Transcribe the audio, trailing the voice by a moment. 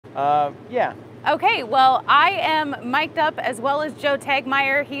Yeah. Okay, well, I am mic'd up as well as Joe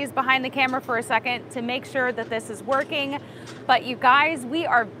Tagmeyer. He's behind the camera for a second to make sure that this is working. But you guys, we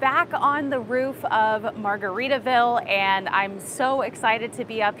are back on the roof of Margaritaville, and I'm so excited to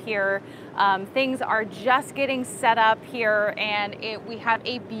be up here. Things are just getting set up here, and we have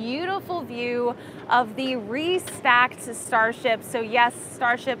a beautiful view of the restacked Starship. So yes,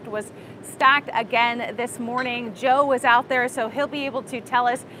 Starship was stacked again this morning. Joe was out there, so he'll be able to tell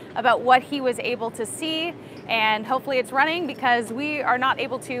us about what he was able to see, and hopefully it's running because we are not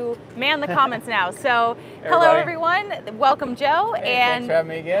able to man the comments now. So hello everyone, welcome Joe. Hey, and thanks for having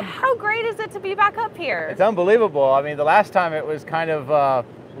me again. How great is it to be back up here? It's unbelievable. I mean, the last time it was kind of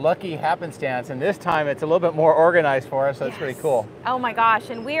lucky happenstance, and this time it's a little bit more organized for us, so it's pretty cool. Oh my gosh,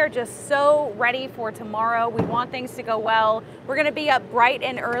 and we are just so ready for tomorrow. We want things to go well. We're going to be up bright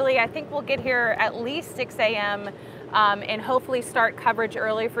and early. I think we'll get here at least 6 a.m. And hopefully start coverage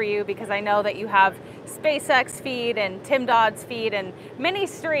early for you, because I know that you have SpaceX feed and Tim Dodd's feed and many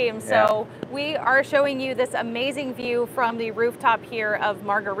streams. So we are showing you this amazing view from the rooftop here of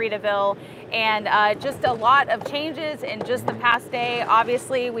Margaritaville, and just a lot of changes in just the past day.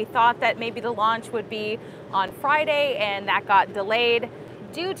 Obviously, we thought that maybe the launch would be on Friday, and that got delayed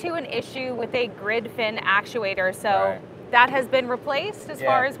due to an issue with a grid fin actuator. So that has been replaced as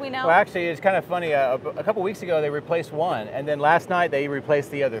far as we know. Well, actually, it's kind of funny. A couple weeks ago, they replaced one, and then last night they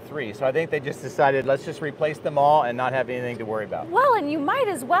replaced the other three. So I think they just decided, let's just replace them all and not have anything to worry about. Well, and you might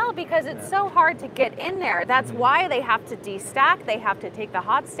as well, because it's so hard to get in there. That's why they have to destack. They have to take the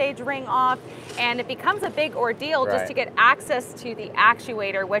hot stage ring off, and it becomes a big ordeal just to get access to the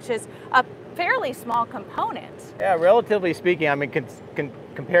actuator, which is a fairly small component. Yeah, relatively speaking, I mean,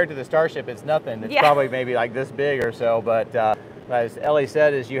 compared to the Starship, it's nothing. It's probably maybe like this big or so, but as Ellie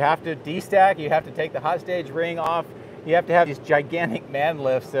said, is you have to destack, you have to take the hot stage ring off, you have to have these gigantic man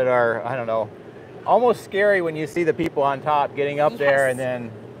lifts that are, I don't know, almost scary when you see the people on top getting up there and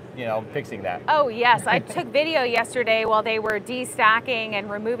then, you know, fixing that. Oh yes, I took video yesterday while they were destacking and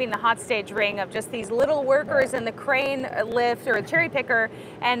removing the hot stage ring of just these little workers in the crane lift or a cherry picker,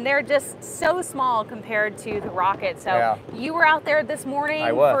 and they're just so small compared to the rocket. So you were out there this morning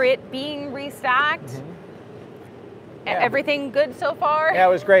for it being restacked. Everything good so far? Yeah,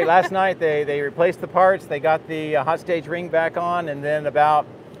 it was great. Last night they replaced the parts, they got the hot stage ring back on, and then about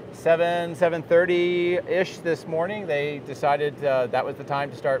 7:30-ish this morning, they decided that was the time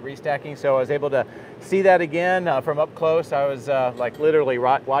to start restacking. So I was able to see that again from up close. I was like literally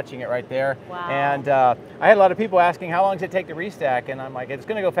watching it right there. Wow. And I had a lot of people asking, how long does it take to restack? And I'm like, it's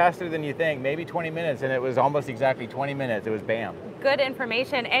going to go faster than you think, maybe 20 minutes. And it was almost exactly 20 minutes. It was bam. Good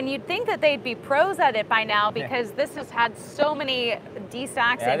information. And you'd think that they'd be pros at it by now, because this has had so many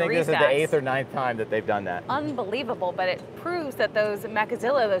destacks and restacks. I think this is the 8th or 9th time that they've done that. Unbelievable, but it proves that those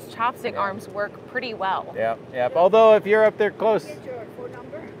Mechazilla, those chopstick arms, work pretty well. Yeah. Although if you're up there close, just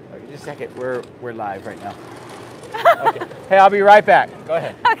a second, we're live right now. Okay. Hey, I'll be right back. Go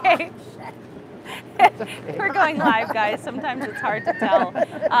ahead. Okay. We're going live, guys. Sometimes it's hard to tell.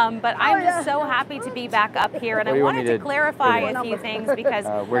 But I'm just so happy to be back up here, and I wanted to clarify a few things, because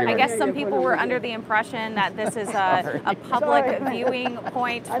I guess some people were under the impression that this is a public viewing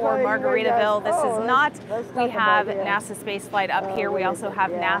point for Margaritaville. This is not. We have NASA spaceflight up here. We also have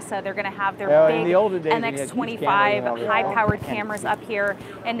NASA. They're going to have their big NX-25 high-powered cameras up here,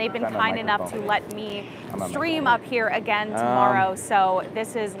 and they've been kind enough to let me stream up here again tomorrow. So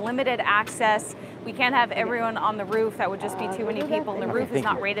this is limited access. We can't have everyone on the roof. That would just be too many people, and the roof is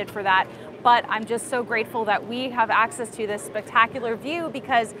not rated for that. But I'm just so grateful that we have access to this spectacular view,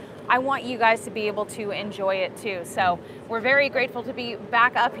 because I want you guys to be able to enjoy it too. So we're very grateful to be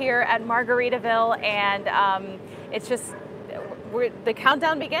back up here at Margaritaville, and it's just, the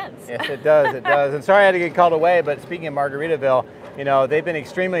countdown begins. Yes, it does, it does. And sorry I had to get called away, but speaking of Margaritaville, you know, they've been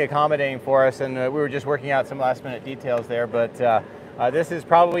extremely accommodating for us, and we were just working out some last minute details there, but this is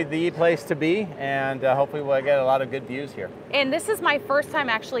probably the place to be, and hopefully we'll get a lot of good views here. And this is my first time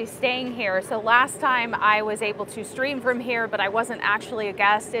actually staying here. So last time I was able to stream from here, but I wasn't actually a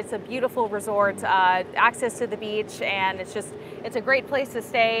guest. It's a beautiful resort, access to the beach, and it's a great place to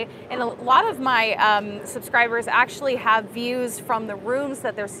stay. And a lot of my subscribers actually have views from the rooms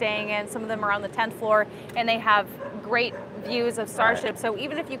that they're staying in. Some of them are on the 10th floor, and they have great views of Starship. So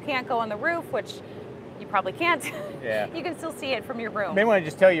even if you can't go on the roof, which you probably can't, you can still see it from your room. You may want to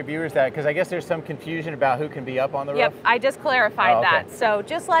just tell your viewers that, because I guess there's some confusion about who can be up on the roof. Yep, I just clarified that. So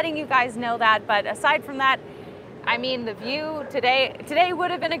just letting you guys know that. But aside from that, I mean, the view today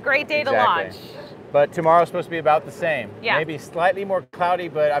would have been a great day to launch. But tomorrow's supposed to be about the same. Yeah. Maybe slightly more cloudy,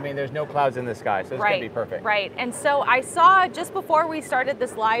 but I mean, there's no clouds in the sky, so it's going to be perfect. Right. And so I saw just before we started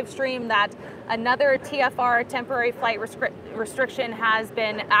this live stream that another TFR, temporary flight restriction, has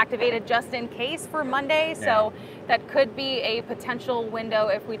been activated just in case for Monday. So that could be a potential window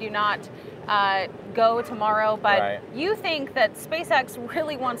if we do not go tomorrow. But you think that SpaceX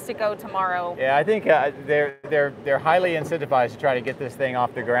really wants to go tomorrow? Yeah, I think they're highly incentivized to try to get this thing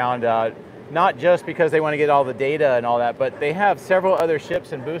off the ground. Not just because they want to get all the data and all that, but they have several other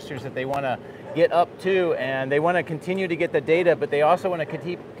ships and boosters that they want to get up to, and they want to continue to get the data, but they also want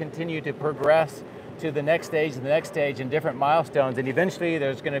to continue to progress to the next stage and the next stage and different milestones. And eventually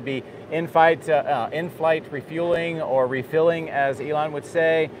there's going to be in-flight refueling or refilling, as Elon would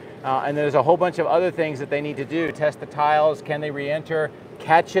say. And there's a whole bunch of other things that they need to do. Test the tiles, can they re-enter,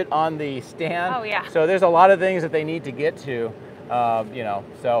 catch it on the stand. Oh, yeah. So there's a lot of things that they need to get to. You know,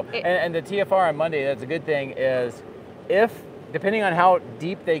 so, and the TFR on Monday, that's a good thing, is depending on how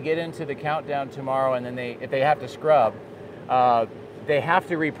deep they get into the countdown tomorrow, and then if they have to scrub, they have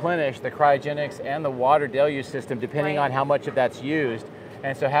to replenish the cryogenics and the water deluge system depending on how much of that's used.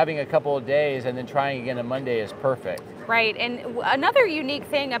 And so having a couple of days and then trying again on Monday is perfect. Right, and another unique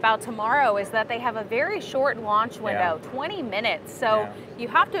thing about tomorrow is that they have a very short launch window, 20 minutes. So you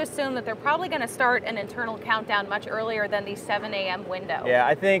have to assume that they're probably going to start an internal countdown much earlier than the 7 a.m. window. Yeah,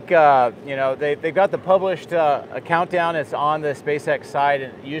 I think, you know, they've got the published countdown. It's on the SpaceX site,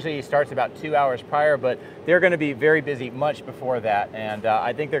 and usually it starts about 2 hours prior, but they're going to be very busy much before that. And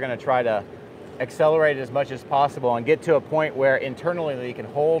I think they're going to try to accelerate as much as possible and get to a point where internally they can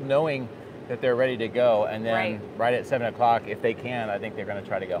hold, knowing that they're ready to go, and then right at 7 o'clock, if they can, I think they're going to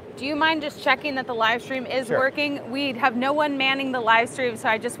try to go. Do you mind just checking that the live stream is working? We have no one manning the live stream, so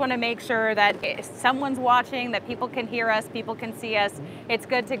I just want to make sure that if someone's watching, that people can hear us, people can see us. It's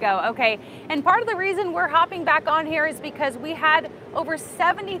good to go. Okay, and part of the reason we're hopping back on here is because we had over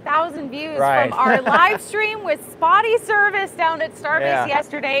 70,000 views from our live stream with spotty service down at Starbase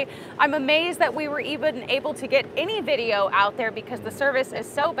yesterday. I'm amazed that we were even able to get any video out there because the service is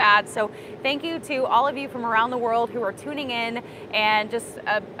so bad. So thank you to all of you from around the world who are tuning in, and just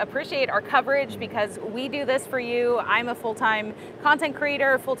appreciate our coverage, because we do this for you. I'm a full-time content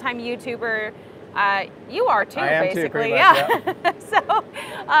creator, full-time YouTuber. You are too, basically.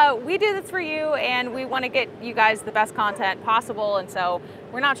 So we do this for you, and we want to get you guys the best content possible. And so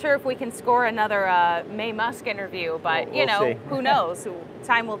we're not sure if we can score another May Musk interview, but you know, who knows?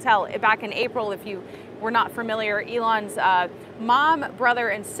 Time will tell. Back in April, if you were not familiar, Elon's mom, brother,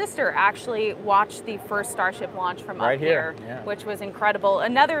 and sister actually watched the first Starship launch from up here, which was incredible.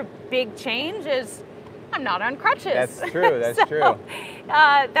 Another big change is I'm not on crutches. That's true. That's true.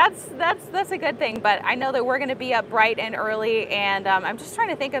 That's a good thing. But I know that we're going to be up bright and early, and I'm just trying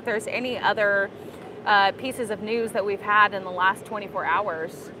to think if there's any other pieces of news that we've had in the last 24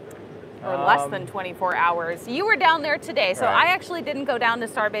 hours. Or less than 24 hours. You were down there today, so I actually didn't go down to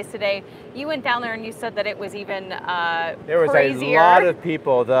Starbase today. You went down there and you said that it was even there was crazier. A lot of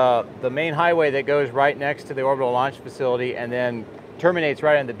people. The main highway that goes right next to the orbital launch facility and then terminates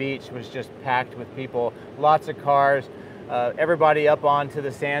right on the beach was just packed with people. Lots of cars, everybody up onto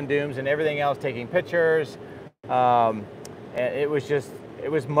the sand dunes and everything else taking pictures. And it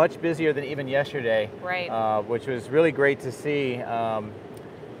was much busier than even yesterday, which was really great to see.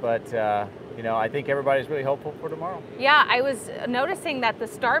 But you know, I think everybody's really hopeful for tomorrow. Yeah, I was noticing that the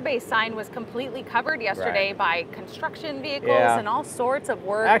Starbase sign was completely covered yesterday by construction vehicles and all sorts of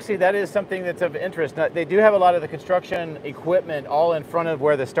work. Actually, that is something that's of interest. They do have a lot of the construction equipment all in front of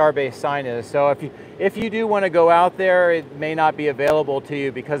where the Starbase sign is. So if you do want to go out there, it may not be available to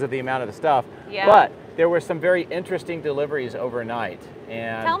you because of the amount of the stuff. But there were some very interesting deliveries overnight.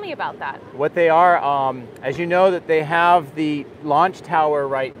 And tell me about that. What they are, as you know, that they have the launch tower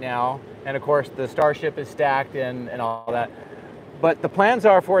right now, and of course the Starship is stacked and all that. But the plans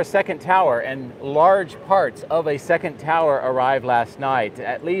are for a second tower, and large parts of a second tower arrived last night.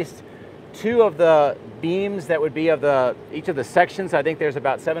 At least 2 of the beams that would be of each of the sections. I think there's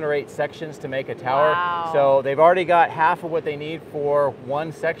about 7 or 8 sections to make a tower. So they've already got half of what they need for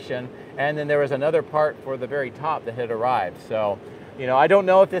one section, and then there was another part for the very top that had arrived. So, you know, I don't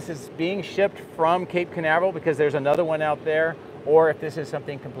know if this is being shipped from Cape Canaveral because there's another one out there, or if this is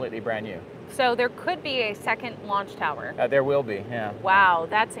something completely brand new. So there could be a second launch tower. There will be, yeah. Wow,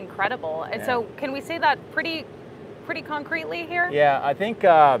 that's incredible. And so can we say that pretty concretely here? Yeah, I think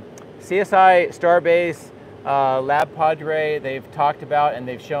CSI, Starbase, Lab Padre, they've talked about and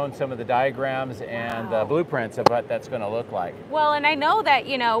they've shown some of the diagrams and the blueprints of what that's going to look like. Well, and I know that,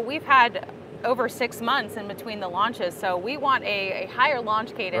 you know, we've had over 6 months in between the launches, so we want a higher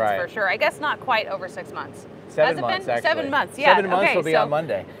launch cadence right. for sure. I guess not quite over 6 months. 7 months, actually. 7 months, yeah. 7 months will be on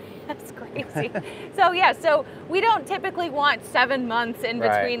Monday. That's crazy. So yeah, so we don't typically want 7 months in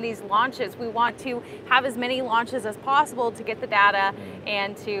between these launches. We want to have as many launches as possible to get the data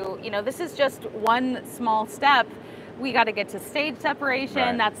and to, you know, this is just one small step. We got to get to stage separation.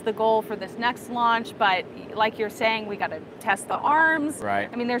 Right. That's the goal for this next launch. But like you're saying, we got to test the arms. Right.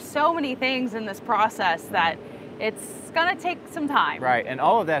 I mean, there's so many things in this process that it's going to take some time. Right, and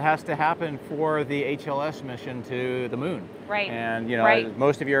all of that has to happen for the HLS mission to the moon. Right. And you know, as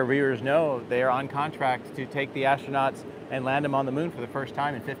most of your viewers know, they are on contract to take the astronauts and land them on the moon for the first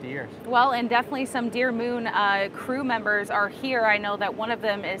time in 50 years. Well, and definitely some Dear Moon crew members are here. I know that one of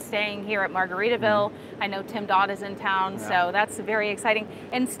them is staying here at Margaritaville. I know Tim Dodd is in town, so that's very exciting.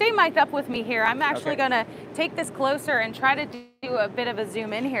 And stay mic'd up with me here. I'm actually going to take this closer and try to do a bit of a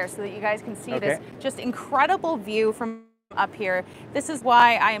zoom in here so that you guys can see this just incredible view from up here. This is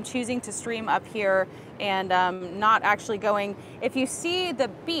why I am choosing to stream up here and not actually going. If you see the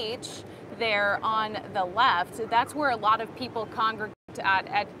beach there on the left, that's where a lot of people congregate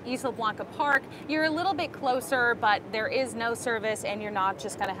at Isla Blanca Park. You're a little bit closer, but there is no service and you're not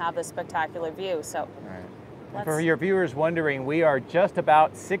just going to have this spectacular view. So for your viewers wondering, we are just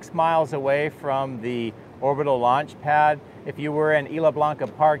about 6 miles away from the orbital launch pad. If you were in Isla Blanca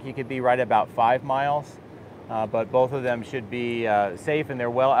Park, you could be right about 5 miles. But both of them should be safe and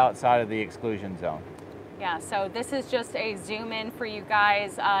they're well outside of the exclusion zone. Yeah, so this is just a zoom in for you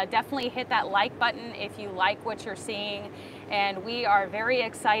guys. Definitely hit that like button if you like what you're seeing. And we are very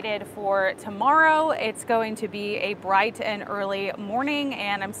excited for tomorrow. It's going to be a bright and early morning,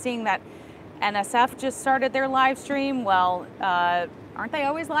 and I'm seeing that NSF just started their live stream. Well, aren't they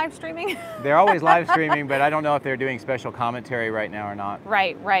always live streaming? They're always live streaming, but I don't know if they're doing special commentary right now or not.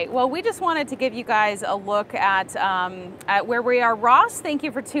 Right. Well, we just wanted to give you guys a look at where we are. Ross, thank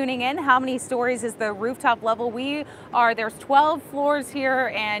you for tuning in. How many stories is the rooftop level? There's 12 floors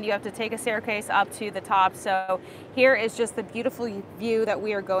here, and you have to take a staircase up to the top. So here is just the beautiful view that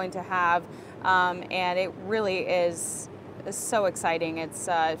we are going to have, and it really is so exciting. It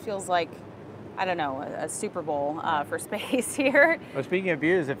feels like, I don't know, a Super Bowl for space here. Well, speaking of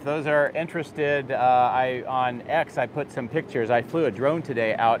views, if those are interested, on X, I put some pictures. I flew a drone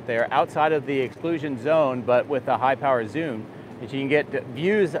today out there outside of the exclusion zone, but with a high power zoom. And you can get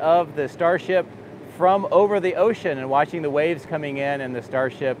views of the Starship from over the ocean and watching the waves coming in and the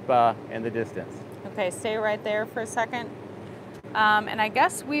Starship in the distance. Okay, stay right there for a second. And I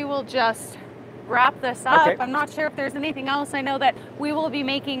guess we will just wrap this up. Okay. I'm not sure if there's anything else. I know that we will be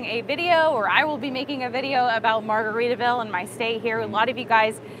making a video, or I will be making a video about Margaritaville and my stay here. A lot of you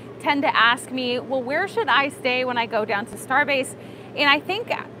guys tend to ask me, well, where should I stay when I go down to Starbase? And I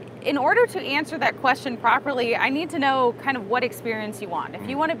think in order to answer that question properly, I need to know kind of what experience you want. If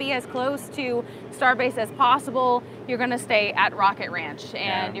you want to be as close to Starbase as possible, you're going to stay at Rocket Ranch,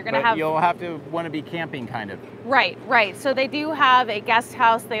 and you're going to have. You'll have to want to be camping, kind of. Right. So they do have a guest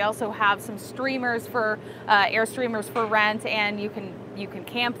house. They also have some streamers for air streamers for rent, and you can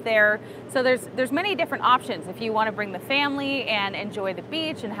camp there. So there's many different options. If you want to bring the family and enjoy the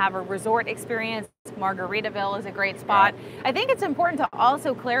beach and have a resort experience, Margaritaville is a great spot. Yeah. I think it's important to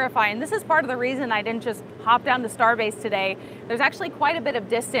also clarify, and this is part of the reason I didn't just hop down to Starbase today. There's actually quite a bit of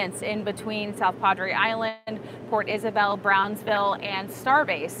distance in between South Padre Island, Port Isabel, Brownsville, and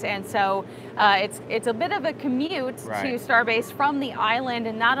Starbase, and so it's a bit of a commute to Starbase from the island.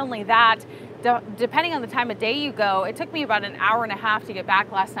 And not only that, depending on the time of day you go, it took me about an hour and a half to get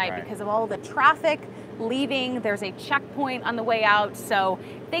back last night because of all the traffic leaving. There's a checkpoint on the way out, so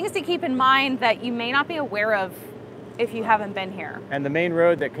things to keep in mind that you may not be aware of if you haven't been here. And the main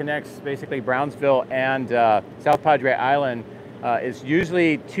road that connects basically Brownsville and South Padre Island is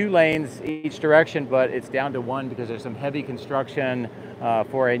usually 2 lanes each direction, but it's down to 1 because there's some heavy construction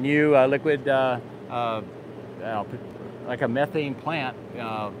for a new liquid, like a methane plant,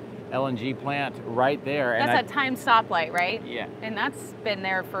 LNG plant right there. That's a timed stoplight, right? Yeah. And that's been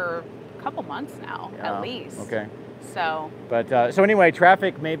there for a couple months now, at least. Okay. So. But so anyway,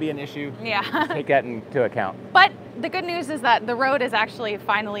 traffic may be an issue. Yeah. Take that into account. But the good news is that the road is actually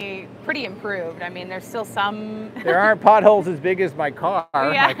finally pretty improved. I mean, there's still some. There aren't potholes as big as my car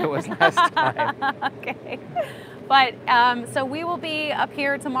like it was last time. Okay. But so we will be up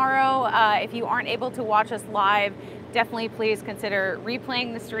here tomorrow. If you aren't able to watch us live, definitely please consider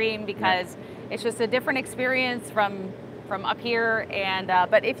replaying the stream, because it's just a different experience from up here. And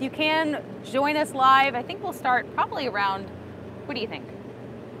but if you can join us live, I think we'll start probably around, what do you think?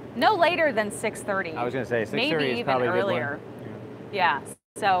 No later than 6:30. I was going to say 6:30 maybe is even probably earlier. Yeah.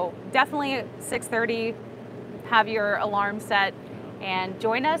 So definitely at 6:30, have your alarm set and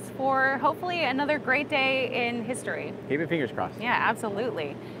join us for hopefully another great day in history. Keep your fingers crossed. Yeah,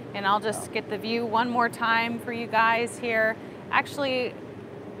 absolutely. And I'll just get the view one more time for you guys here. Actually,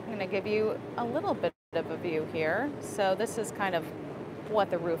 I'm going to give you a little bit of a view here. So this is kind of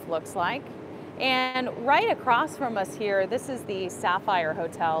what the roof looks like. And right across from us here, this is the Sapphire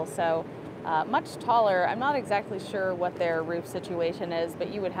Hotel. So much taller. I'm not exactly sure what their roof situation is,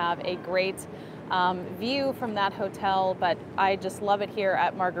 but you would have a great view from that hotel. But I just love it here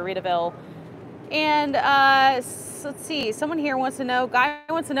at Margaritaville. And let's see, someone here wants to know, Guy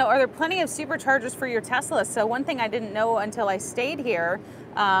wants to know, are there plenty of superchargers for your Tesla? So one thing I didn't know until I stayed here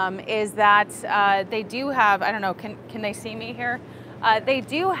is that they do have, I don't know, can they see me here? They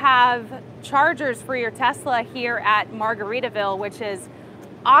do have chargers for your Tesla here at Margaritaville, which is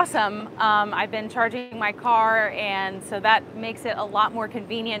awesome. I've been charging my car, and so that makes it a lot more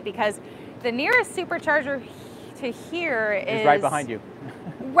convenient because the nearest supercharger to here is right behind you.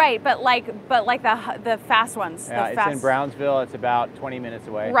 Right, but like the fast ones. Yeah, it's in Brownsville. It's about 20 minutes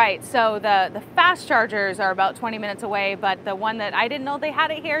away. Right, so the fast chargers are about 20 minutes away, but the one that I didn't know they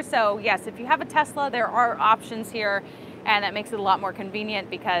had it here. So yes, if you have a Tesla, there are options here, and that makes it a lot more convenient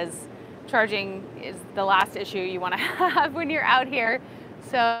because charging is the last issue you want to have when you're out here.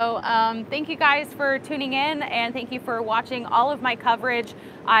 So thank you guys for tuning in, and thank you for watching all of my coverage.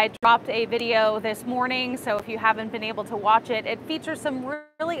 I dropped a video this morning, so if you haven't been able to watch it, it features some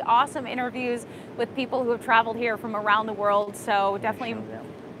really awesome interviews with people who have traveled here from around the world. So definitely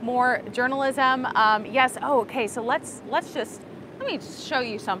more journalism. Yes. Oh, okay. So let me show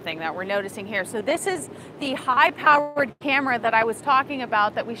you something that we're noticing here. So this is the high-powered camera that I was talking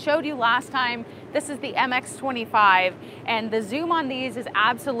about that we showed you last time. This is the MX25, and the zoom on these is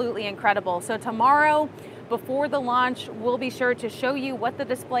absolutely incredible. So tomorrow, before the launch, we'll be sure to show you what the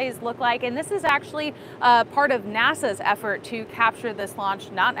displays look like. And this is actually part of NASA's effort to capture this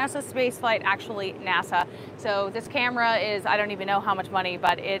launch, not NASA spaceflight, actually NASA. So this camera is, I don't even know how much money,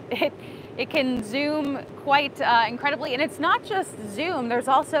 but it can zoom quite incredibly, and it's not just zoom. There's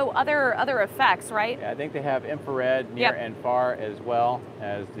also other effects, right? Yeah, I think they have infrared, near and far, as well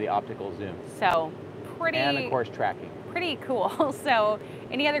as the optical zoom. So pretty, and of course tracking. Pretty cool. So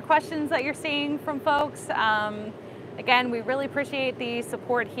any other questions that you're seeing from folks? Again, we really appreciate the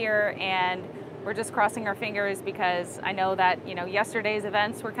support here, and we're just crossing our fingers because I know that yesterday's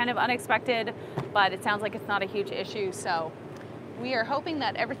events were kind of unexpected, but it sounds like it's not a huge issue. So we are hoping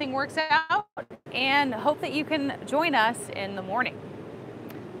that everything works out and hope that you can join us in the morning.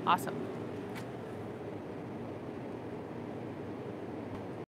 Awesome.